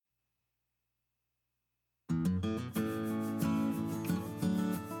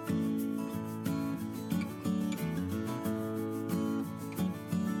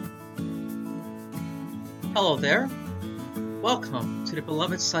Hello there. Welcome to the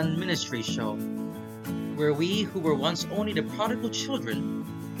Beloved Son Ministry Show, where we who were once only the prodigal children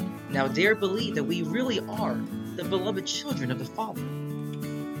now dare believe that we really are the beloved children of the Father.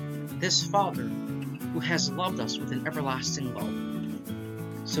 This Father who has loved us with an everlasting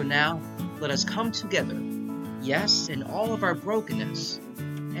love. So now let us come together, yes, in all of our brokenness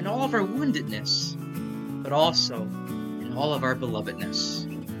and all of our woundedness, but also in all of our belovedness,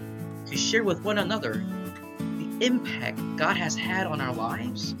 to share with one another the impact God has had on our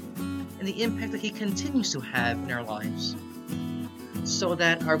lives and the impact that He continues to have in our lives, so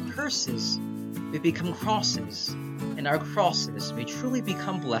that our curses may become crosses and our crosses may truly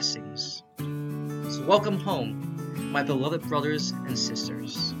become blessings. So welcome home, my beloved brothers and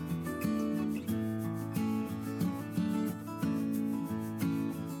sisters.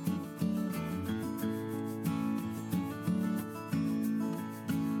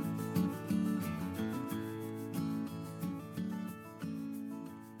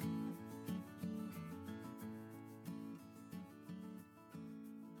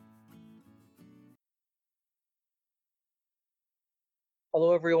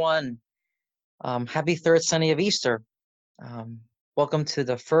 Hello, everyone. Happy third Sunday of Easter. Welcome to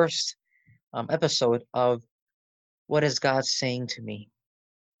the first episode of What is God Saying to Me?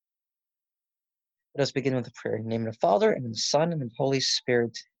 Let us begin with a prayer. In the name of the Father, and of the Son, and of the Holy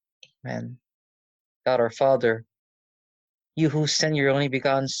Spirit. Amen. God our Father, you who sent your only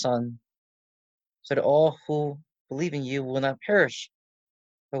begotten Son, so that all who believe in you will not perish,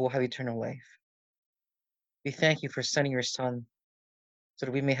 but will have eternal life. We thank you for sending your Son, so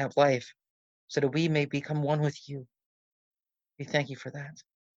that we may have life, so that we may become one with you. We thank you for that.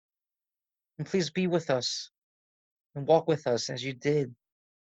 And please be with us and walk with us as you did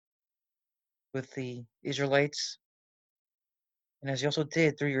with the Israelites, and as you also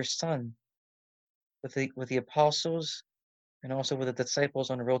did through your Son with the apostles and also with the disciples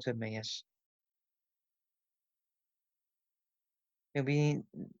on the road to Emmaus. May we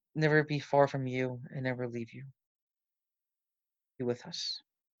never be far from you and never leave you. Be with us.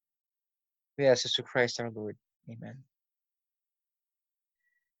 We ask this through Christ our Lord. Amen.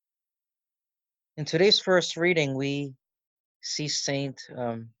 In today's first reading, we see Saint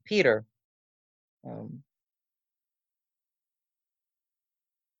Peter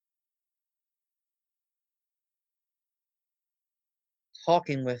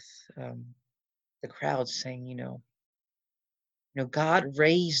talking with the crowd, saying, God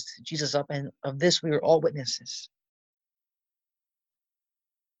raised Jesus up, and of this we are all witnesses.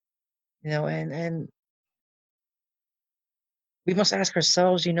 And we must ask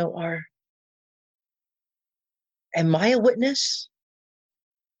ourselves, am I a witness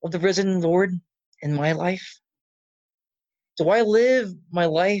of the risen Lord in my life? Do I live my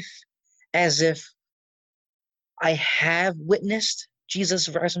life as if I have witnessed Jesus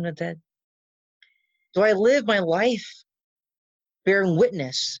rise from the dead? Do I live my life bearing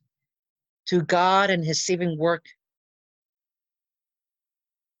witness to God and His saving work?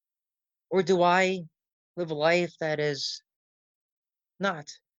 Or do I live a life that is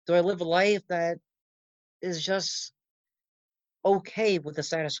not? Do I live a life that is just okay with the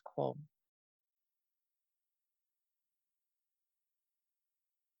status quo?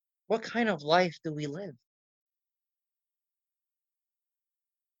 What kind of life do we live?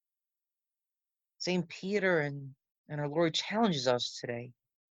 St. Peter and our Lord challenges us today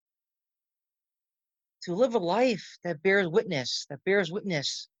to live a life that bears witness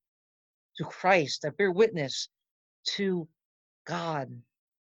to Christ, that bears witness to God.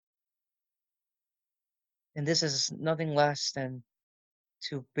 And this is nothing less than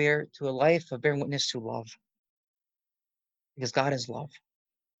to a life of bearing witness to love, because God is love.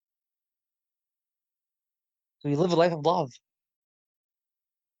 So we live a life of love.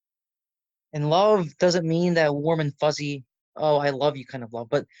 And love doesn't mean that warm and fuzzy, oh, I love you kind of love,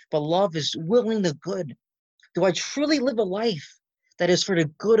 but love is willing the good. Do I truly live a life that is for the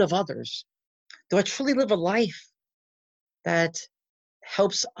good of others? Do I truly live a life that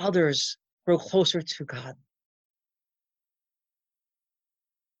helps others grow closer to God?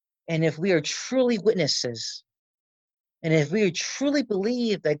 And if we are truly witnesses, and if we truly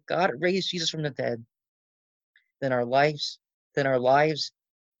believe that God raised Jesus from the dead, then our lives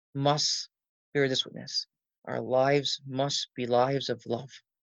must bear this witness. Our lives must be lives of love.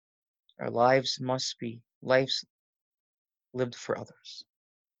 Our lives must be lives lived for others.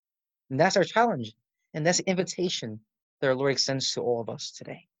 And that's our challenge. And that's the invitation that our Lord extends to all of us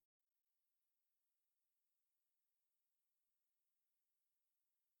today.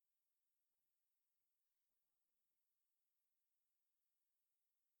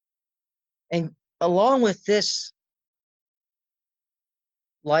 And along with this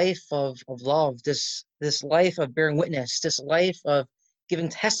life of love, this life of bearing witness, this life of giving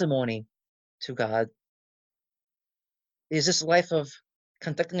testimony to God, is this life of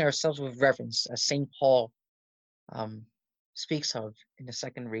conducting ourselves with reverence, as St. Paul um, speaks of in the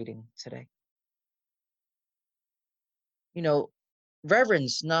second reading today. You know,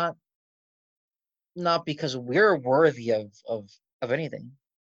 reverence not because we're worthy of anything,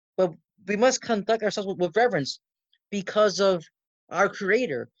 but we must conduct ourselves with reverence because of our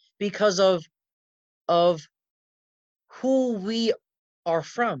Creator, because of who we are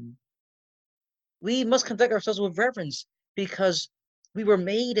from. We must conduct ourselves with reverence because we were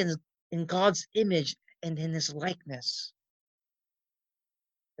made in God's image and in His likeness.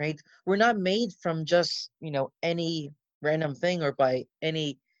 Right? We're not made from just any random thing or by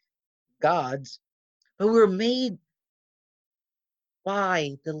any gods, but we were made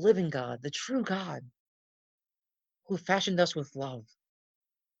by the living God, the true God, who fashioned us with love.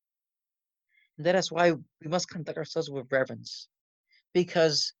 And that is why we must conduct ourselves with reverence.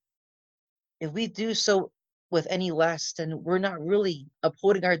 Because if we do so with any less, then we're not really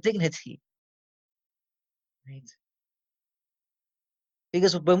upholding our dignity. Right?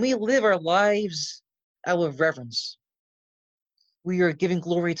 Because when we live our lives out of reverence, we are giving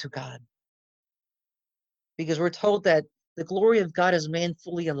glory to God. Because we're told that the glory of God is man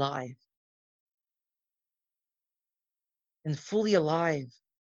fully alive. And fully alive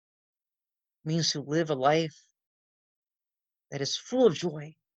means to live a life that is full of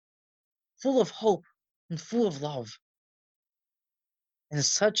joy, full of hope, and full of love. And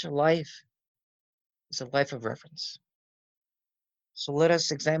such a life is a life of reverence. So let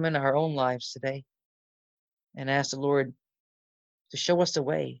us examine our own lives today and ask the Lord to show us the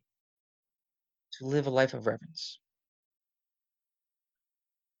way to live a life of reverence.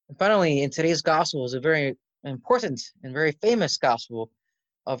 And finally, in today's gospel is a very important and very famous gospel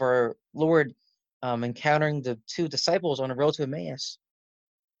of our Lord encountering the two disciples on the road to Emmaus.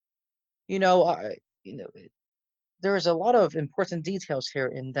 You know, there is a lot of important details here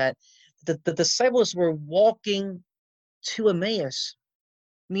in that the disciples were walking to Emmaus,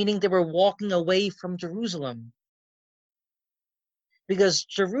 meaning they were walking away from Jerusalem. Because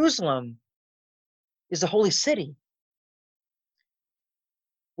Jerusalem is the holy city,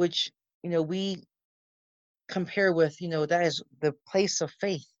 which, we compare with, that is the place of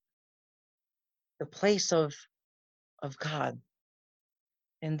faith, the place of God.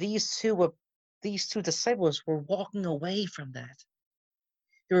 And these two disciples were walking away from that.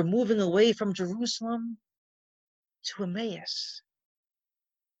 They were moving away from Jerusalem to Emmaus.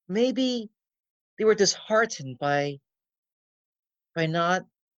 Maybe they were disheartened by not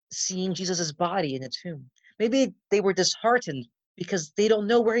seeing Jesus's body in the tomb. Maybe they were disheartened because they don't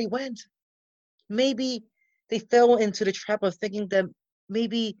know where he went. Maybe they fell into the trap of thinking that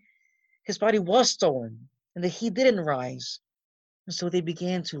maybe his body was stolen and that he didn't rise. And so they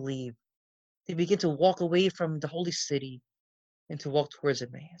began to leave. They began to walk away from the holy city and to walk towards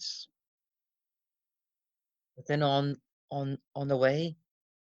Emmaus. But then on the way,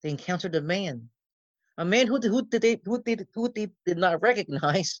 they encountered a man who they did not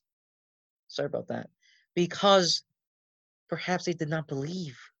recognize. Sorry about that, because perhaps they did not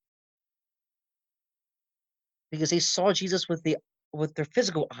believe, because they saw Jesus with their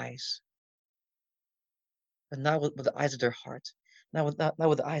physical eyes, but not with the eyes of their heart, not with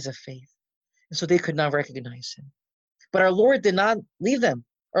the eyes of faith, and so they could not recognize him. But our Lord did not leave them.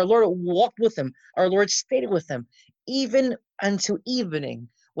 Our Lord walked with them. Our Lord stayed with them, even until evening.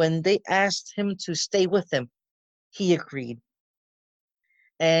 When they asked him to stay with them, he agreed.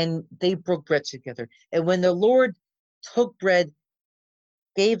 And they broke bread together. And when the Lord took bread,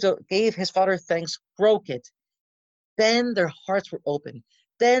 gave his Father thanks, broke it, then their hearts were open.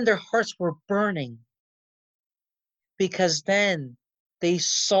 Then their hearts were burning. Because then they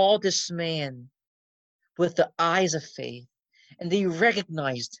saw this man with the eyes of faith, and they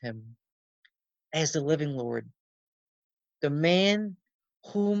recognized him as the living Lord, the man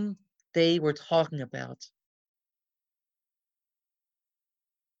whom they were talking about.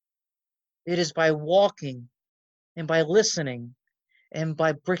 It is by walking and by listening and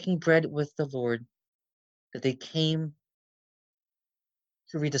by breaking bread with the Lord that they came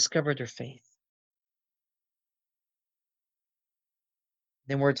to rediscover their faith.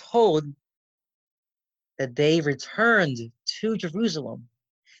 Then we're told that they returned to Jerusalem.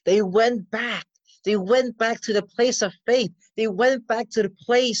 They went back. They went back to the place of faith. They went back to the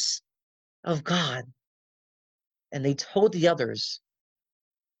place of God. And they told the others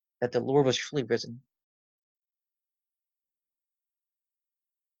that the Lord was truly risen.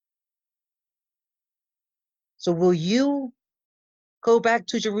 So will you go back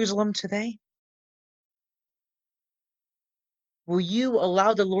to Jerusalem today? Will you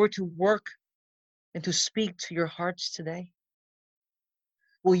allow the Lord to work and to speak to your hearts today?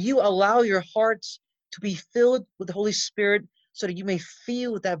 Will you allow your hearts to be filled with the Holy Spirit so that you may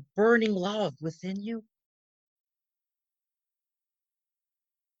feel that burning love within you?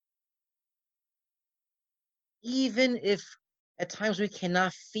 Even if at times we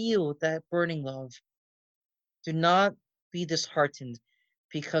cannot feel that burning love, do not be disheartened,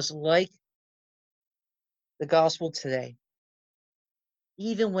 because like the gospel today,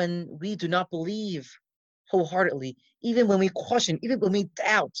 even when we do not believe wholeheartedly, even when we question, even when we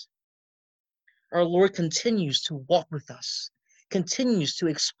doubt, our Lord continues to walk with us, continues to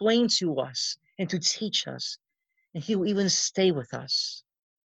explain to us and to teach us, and He will even stay with us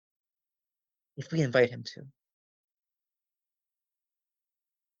if we invite Him to.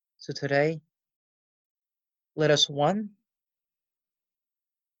 So today, let us, one,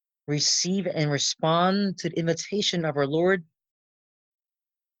 receive and respond to the invitation of our Lord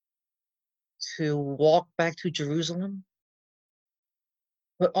to walk back to Jerusalem,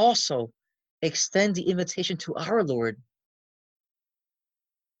 but also extend the invitation to our Lord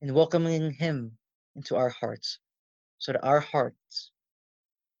in welcoming Him into our hearts, so that our hearts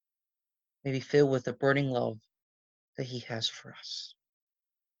may be filled with the burning love that He has for us.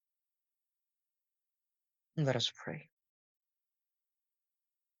 And let us pray.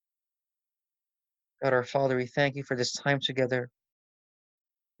 God our Father, we thank You for this time together.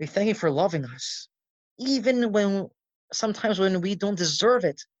 We thank You for loving us, even when sometimes when we don't deserve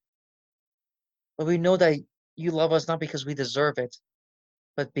it. But we know that You love us not because we deserve it,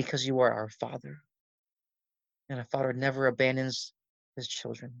 but because You are our Father. And a Father never abandons His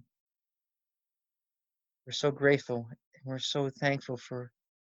children. We're so grateful and we're so thankful for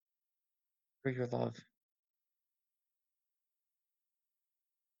Your love.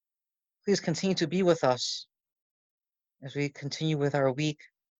 Please continue to be with us as we continue with our week,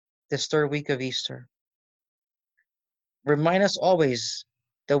 this third week of Easter. Remind us always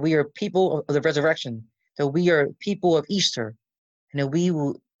that we are people of the resurrection, that we are people of Easter, and that we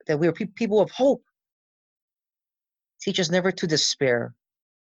are people of hope. Teach us never to despair,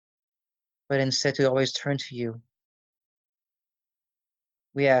 but instead to always turn to You.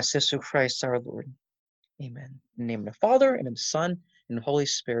 We ask this through Christ our Lord. Amen. In the name of the Father, and of the Son, and the Holy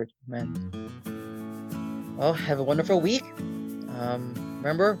Spirit. Amen. Well, have a wonderful week.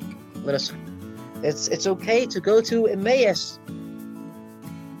 Remember, it's okay to go to Emmaus,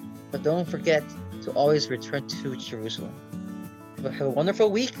 but don't forget to always return to Jerusalem. Have a wonderful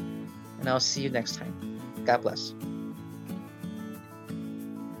week, and I'll see you next time. God bless.